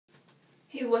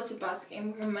Hey, what's up, Boss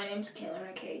Gamer? My name's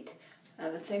Kayla Kate. I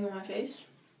have a thing on my face.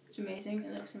 It's amazing.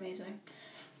 It looks amazing.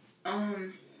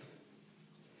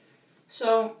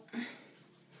 So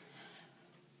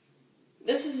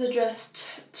this is addressed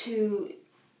to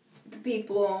the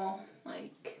people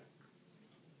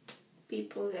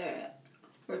that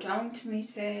were talking to me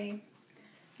today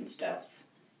and stuff.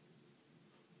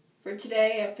 For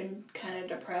today, I've been kind of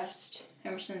depressed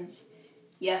ever since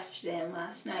yesterday and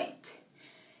last night.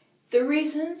 The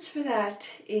reasons for that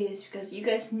is because you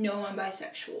guys know I'm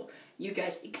bisexual. You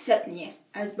guys accept me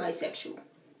as bisexual.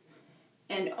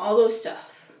 And all those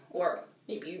stuff. Or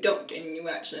maybe you don't and you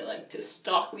actually like to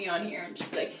stalk me on here and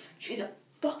just be like, she's a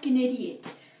fucking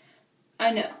idiot.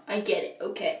 I know, I get it,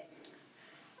 okay.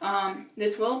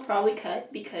 This will probably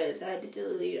cut because I had to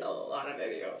delete a lot of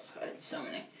videos. I had so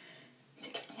many.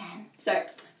 69. Sorry.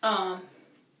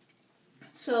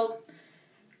 So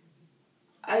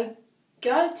I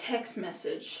got a text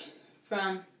message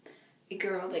from a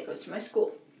girl that goes to my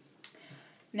school.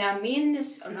 Now, me and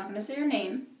this, I'm not going to say her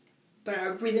name, but I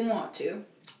really want to.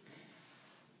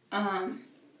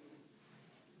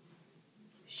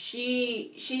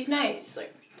 She's nice.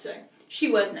 She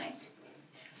was nice.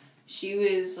 She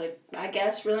was, I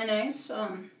guess, really nice.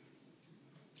 And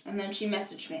then she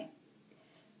messaged me.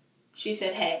 She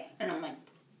said, hey, and I'm like,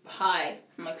 hi.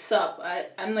 I'm like, sup.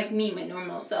 I'm like me, my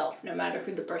normal self. No matter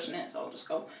who the person is, I'll just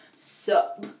go,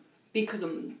 sup. Because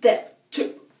I'm that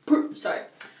sorry.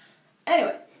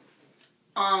 Anyway.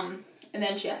 And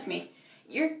then she asked me,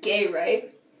 you're gay,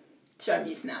 right? So I'm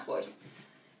using that voice.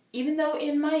 Even though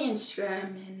in my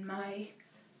Instagram, in my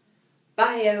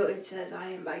bio, it says I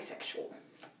am bisexual.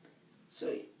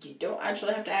 So you don't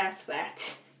actually have to ask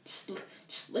that. Just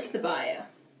look at the bio.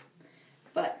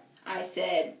 But I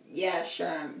said, yeah, sure,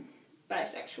 I'm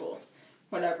bisexual.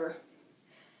 Whatever.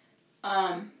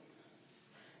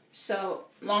 So,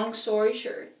 long story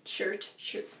short,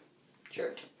 she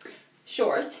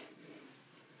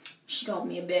called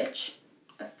me a bitch,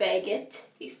 a faggot,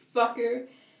 a fucker,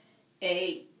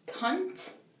 a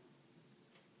cunt.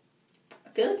 I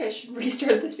feel like I should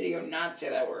restart this video and not say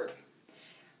that word.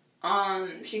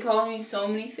 She called me so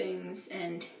many things,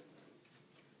 and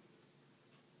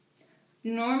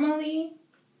normally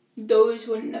those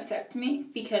wouldn't affect me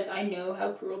because I know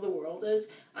how cruel the world is.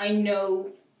 I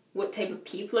know what type of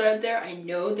people are out there. I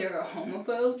know there are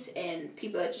homophobes and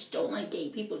people that just don't like gay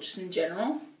people just in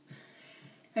general.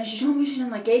 And she told me she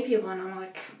didn't like gay people, and I'm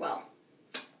like, well,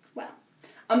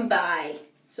 I'm bi,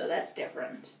 so that's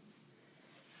different.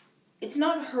 It's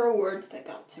not her words that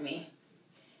got to me.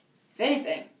 If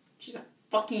anything, she's a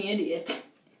fucking idiot.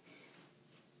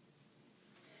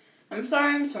 I'm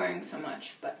sorry I'm swearing so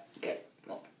much, but okay,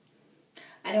 well,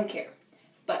 I don't care.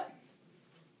 But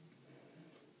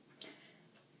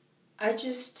I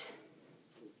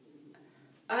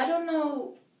don't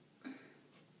know.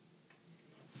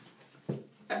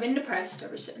 I've been depressed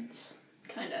ever since,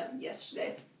 kind of,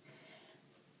 yesterday.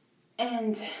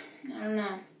 And, I don't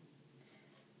know.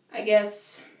 I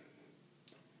guess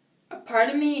a part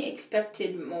of me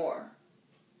expected more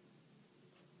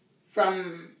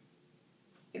from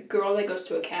a girl that goes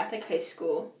to a Catholic high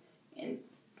school.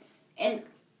 And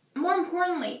more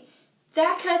importantly,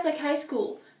 that Catholic high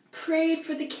school prayed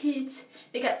for the kids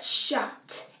that got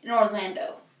shot in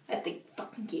Orlando at the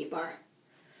fucking gay bar.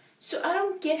 So I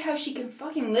don't get how she can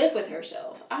fucking live with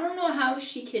herself. I don't know how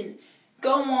she can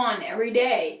go on every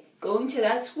day going to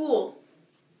that school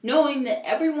knowing that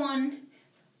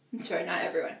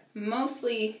most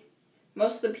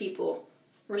of the people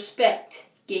respect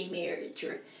gay marriage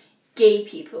or gay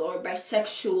people or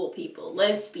bisexual people,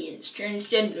 lesbians,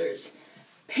 transgenders,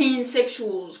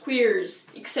 pansexuals, queers,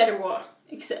 etc.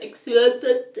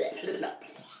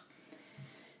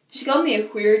 She called me a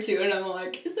queer too, and I'm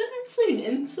like, is that actually an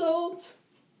insult?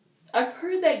 I've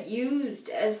heard that used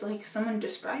as someone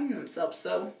describing themselves,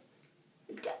 so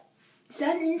is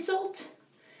that an insult?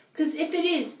 Because if it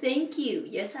is, thank you.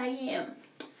 Yes, I am.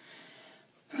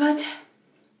 But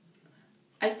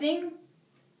I think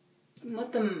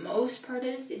what the most part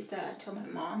is that I told my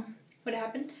mom what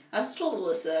happened. I also told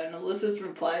Alyssa, and Alyssa's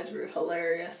replies were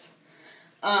hilarious.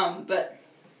 But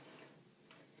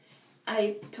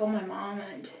I told my mom,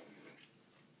 and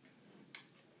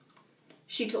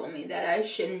she told me that I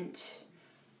shouldn't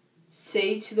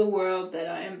say to the world that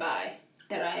I am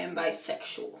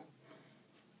bisexual,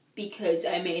 because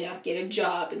I may not get a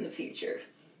job in the future.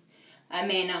 I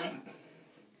may not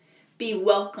be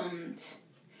welcomed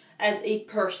as a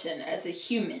person, as a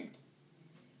human,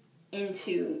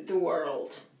 into the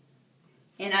world.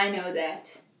 And I know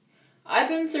that. I've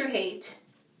been through hate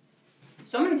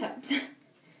so many times.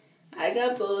 I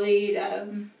got bullied.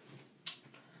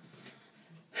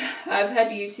 I've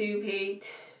had YouTube hate.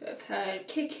 I've had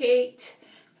Kick hate.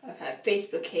 I've had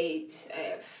Facebook hate. I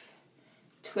have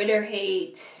Twitter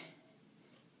hate.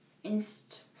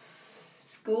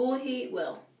 School hate.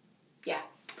 Well, yeah.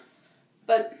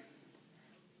 But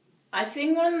I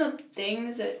think one of the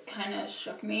things that kind of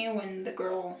shook me when the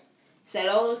girl said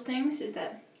all those things is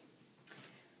that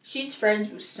she's friends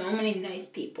with so many nice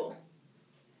people.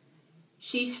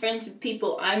 She's friends with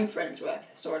people I'm friends with,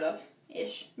 sort of,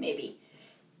 ish, maybe.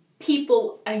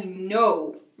 People I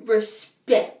know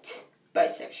respect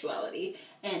bisexuality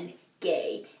and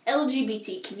gay,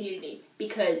 LGBT community,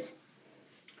 because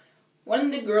one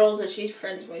of the girls that she's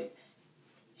friends with,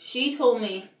 she told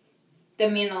me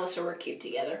that me and Alyssa were cute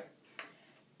together.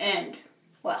 And,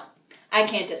 well, I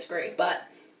can't disagree, but,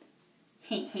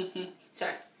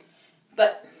 sorry.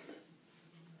 But,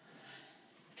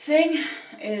 thing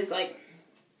is, like,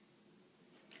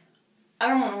 I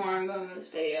don't know where I'm going with this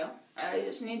video. I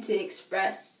just need to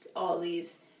express all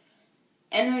these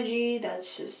energy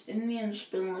that's just in me and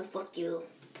just being like, fuck you.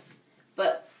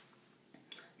 But,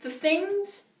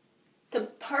 the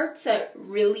parts that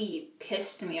really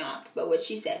pissed me off about what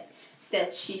she said is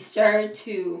that she started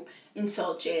to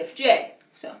insult JFJ.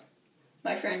 So,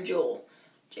 my friend Joel,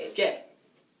 JFJ,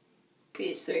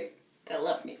 PS3, that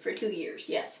left me for 2 years,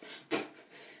 yes.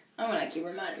 I'm gonna keep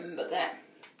reminding him about that.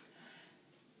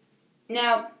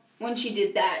 Now, when she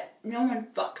did that, no one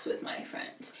fucks with my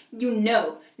friends. You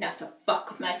know not to fuck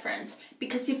with my friends.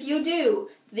 Because if you do,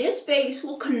 this face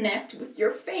will connect with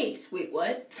your face. Wait,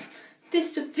 what?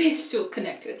 This face will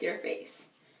connect with your face.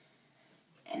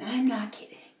 And I'm not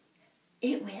kidding.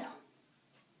 It will.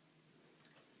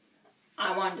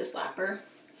 I wanted to slap her.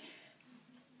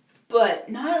 But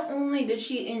not only did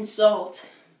she insult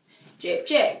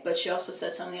JFJ, but she also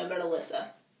said something about Alyssa.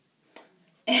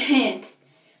 And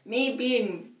me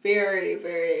being very,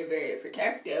 very, very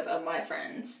protective of my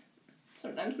friends,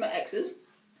 sometimes my exes,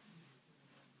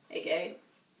 aka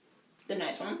the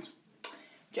nice ones,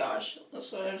 Josh,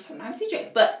 also sometimes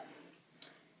CJ, but,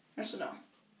 actually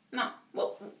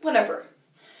well, whatever.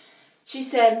 She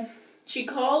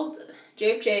called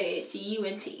JFJ a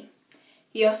cunt.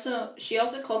 She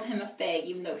also called him a fag,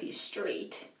 even though he's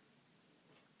straight.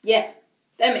 Yeah,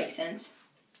 that makes sense.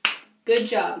 Good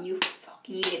job, you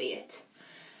fucking idiot.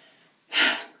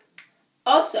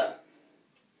 Also,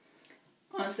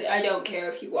 honestly, I don't care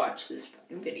if you watch this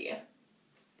fucking video.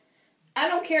 I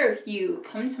don't care if you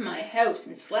come to my house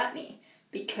and slap me,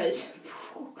 because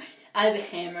I have a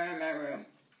hammer in my room.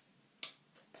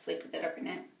 I sleep with it every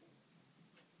night.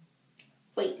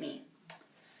 Wait me.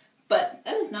 But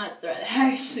that is not a threat.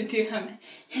 I actually do have a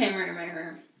hammer in my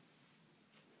room.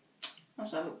 I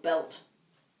also have a belt.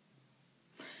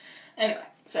 Anyway,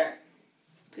 sorry.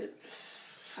 Good.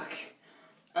 Fuck.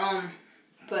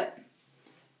 But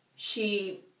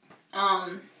she,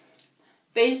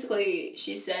 basically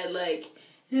she said, like,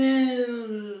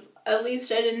 at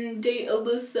least I didn't date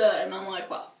Alyssa, and I'm like,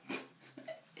 well,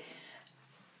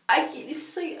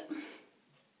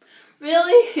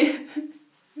 really?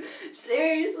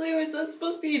 Seriously, was that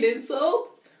supposed to be an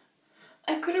insult?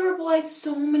 I could have replied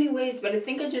so many ways, but I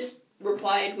think I just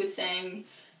replied with saying,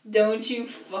 don't you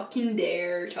fucking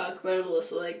dare talk about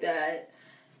Alyssa like that.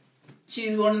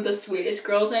 She's one of the sweetest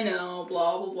girls I know,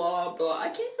 blah, blah, blah, blah. I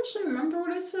can't actually remember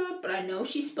what I said, but I know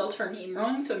she spelled her name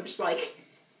wrong, so I'm just like,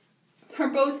 her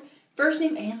both first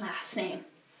name and last name.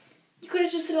 You could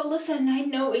have just said Alyssa, and I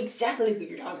know exactly who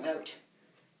you're talking about.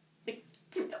 Like,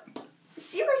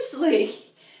 seriously,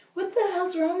 what the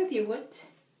hell's wrong with you? What?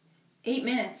 8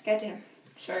 minutes, goddamn.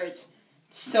 Sorry, it's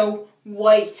so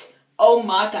white. Oh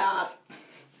my god.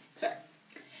 Sorry.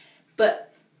 But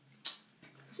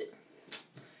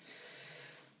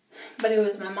it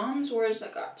was my mom's words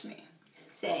that got to me,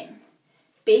 saying,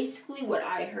 basically what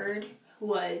I heard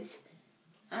was,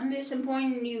 I'm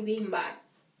disappointed in you being bi.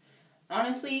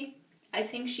 Honestly, I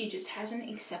think she just hasn't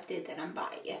accepted that I'm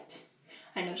bi yet.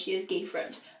 I know she has gay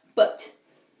friends, but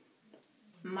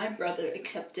my brother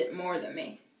accepted it more than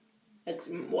me. Like,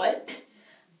 what?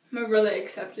 My brother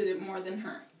accepted it more than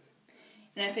her.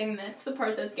 And I think that's the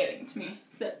part that's getting to me,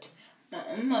 is that my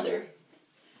own mother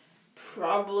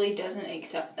probably doesn't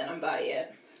accept that I'm bi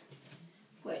yet,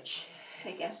 which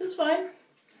I guess is fine,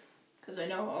 because I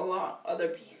know a lot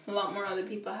more other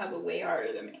people have it way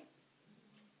harder than me.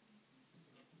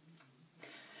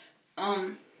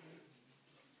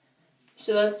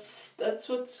 So that's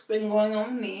what's been going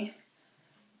on with me,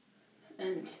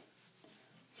 and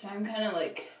so I'm kind of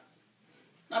like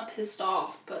not pissed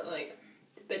off, but like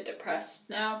a bit depressed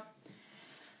now.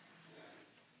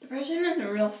 Depression is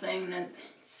a real thing that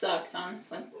sucks,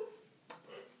 honestly.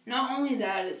 Not only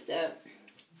that, is that,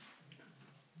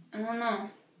 I don't know.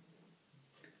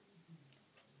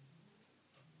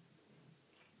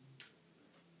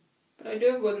 But I do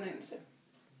have one thing to say.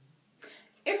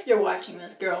 If you're watching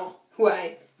this girl, who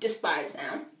I despise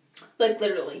now, like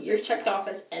literally, you're checked off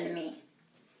as enemy.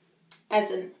 As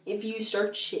in, if you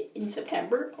start shit in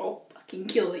September, I'll fucking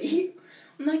kill you.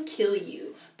 I'll not kill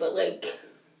you, but like,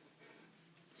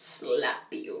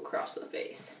 slap you across the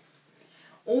face.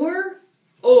 Or,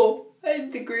 oh, I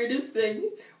had the greatest thing.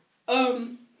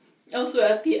 Also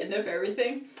at the end of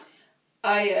everything,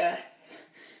 I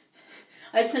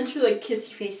sent her like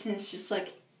kissy face and it's just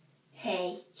like,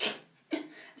 hey. I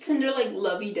send her like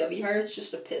lovey-dovey hearts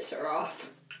just to piss her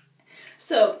off.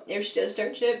 So, if she does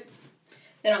start shit,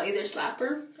 then I'll either slap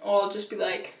her or I'll just be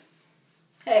like,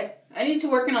 hey, I need to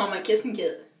work on all my kissing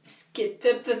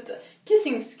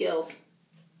skills.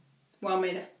 Want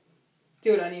me to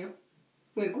do it on you?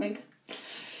 Wink, wink.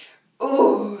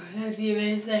 Oh, that'd be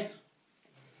amazing.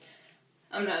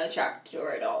 I'm not attracted to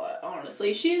her at all,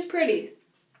 honestly. She is pretty.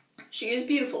 She is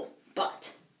beautiful.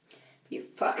 But, if you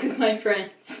fuck with my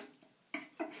friends,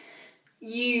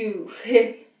 you...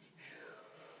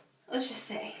 let's just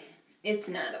say, it's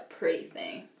not a pretty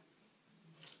thing.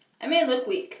 I may look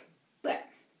weak, but...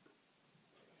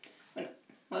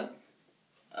 What?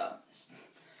 Oh.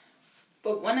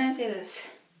 But when I say this,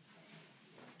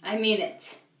 I mean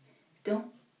it. Don't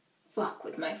fuck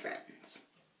with my friends.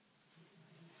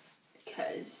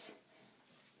 Because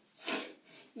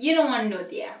you don't want to know what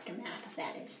the aftermath of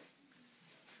that is.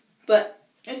 But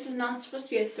this is not supposed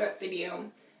to be a threat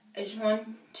video. I just want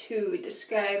to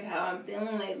describe how I'm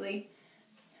feeling lately.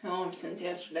 Since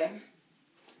yesterday.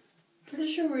 Pretty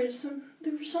sure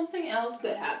there was something else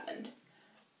that happened.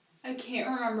 I can't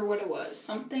remember what it was.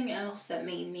 Something else that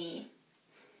made me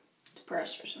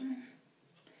depressed or something.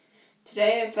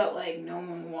 Today I felt like no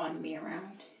one wanted me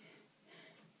around.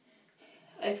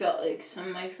 I felt like some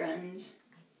of my friends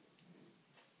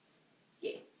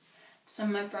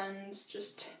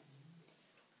just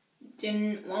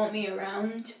didn't want me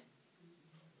around.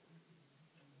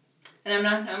 And I'm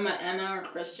not Emma or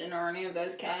Kristen or any of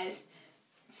those guys.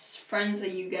 It's friends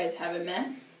that you guys haven't met.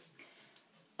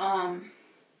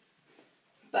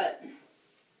 But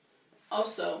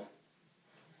also,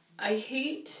 I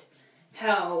hate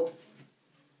how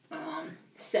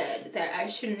said that I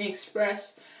shouldn't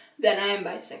express that I am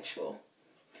bisexual.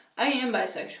 I am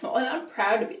bisexual, and I'm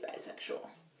proud to be bisexual.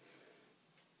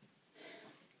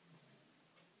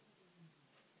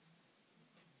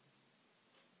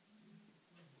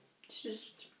 It's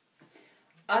just,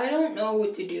 I don't know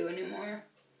what to do anymore.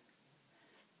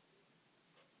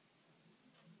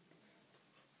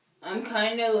 I'm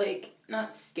kind of like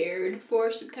not scared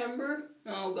for September.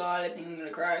 Oh God, I think I'm gonna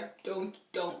cry. Don't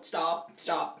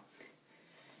stop.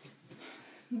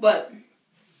 But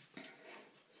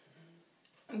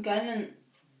I'm kind of.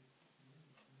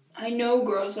 I know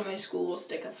girls at my school will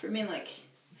stick up for me. Like,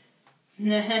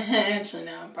 actually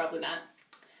no, probably not,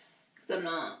 because I'm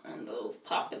not one of those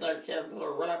popular kids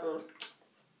or whatever.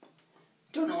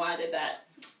 Don't know why I did that.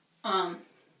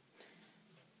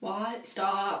 What?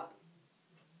 Stop it.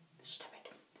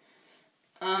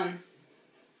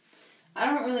 I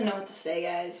don't really know what to say,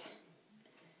 guys.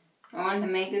 I wanted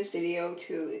to make this video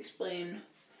to explain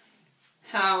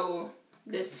how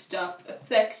this stuff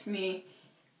affects me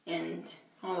and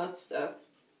all that stuff.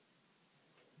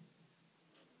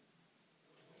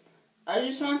 I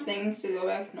just want things to go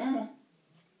back to normal.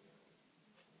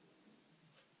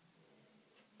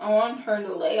 I want her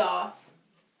to lay off.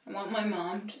 I want my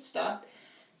mom to stop.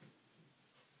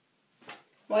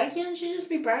 Why can't she just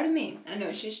be proud of me? I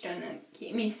know she's trying to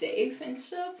keep me safe and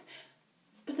stuff,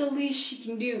 but the least she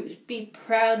can do is be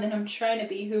proud that I'm trying to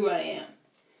be who I am.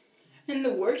 And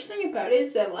the worst thing about it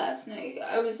is that last night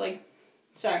I was like,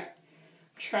 sorry, I'm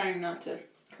trying not to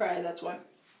cry, that's why.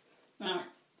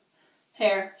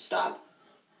 Hair, stop.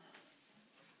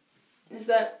 Is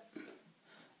that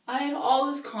I had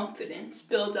all this confidence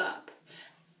built up.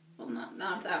 Well,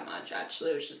 not that much,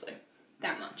 actually. It was just like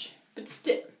that much. But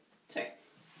still, sorry,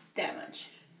 that much.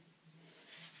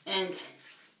 And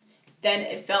then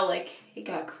it felt like it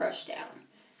got crushed down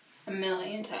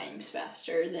 1,000,000 times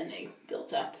faster than it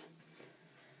built up.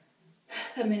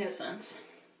 That made no sense.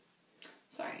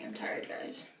 Sorry, I'm tired,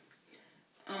 guys.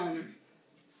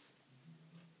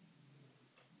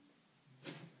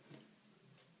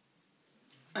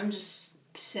 I'm just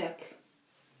sick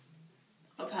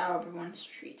of how everyone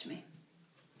treats me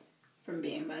from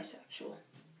being bisexual.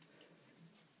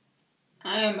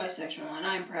 I am bisexual and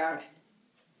I'm proud.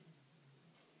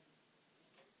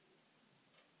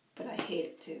 but I hate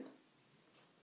it too.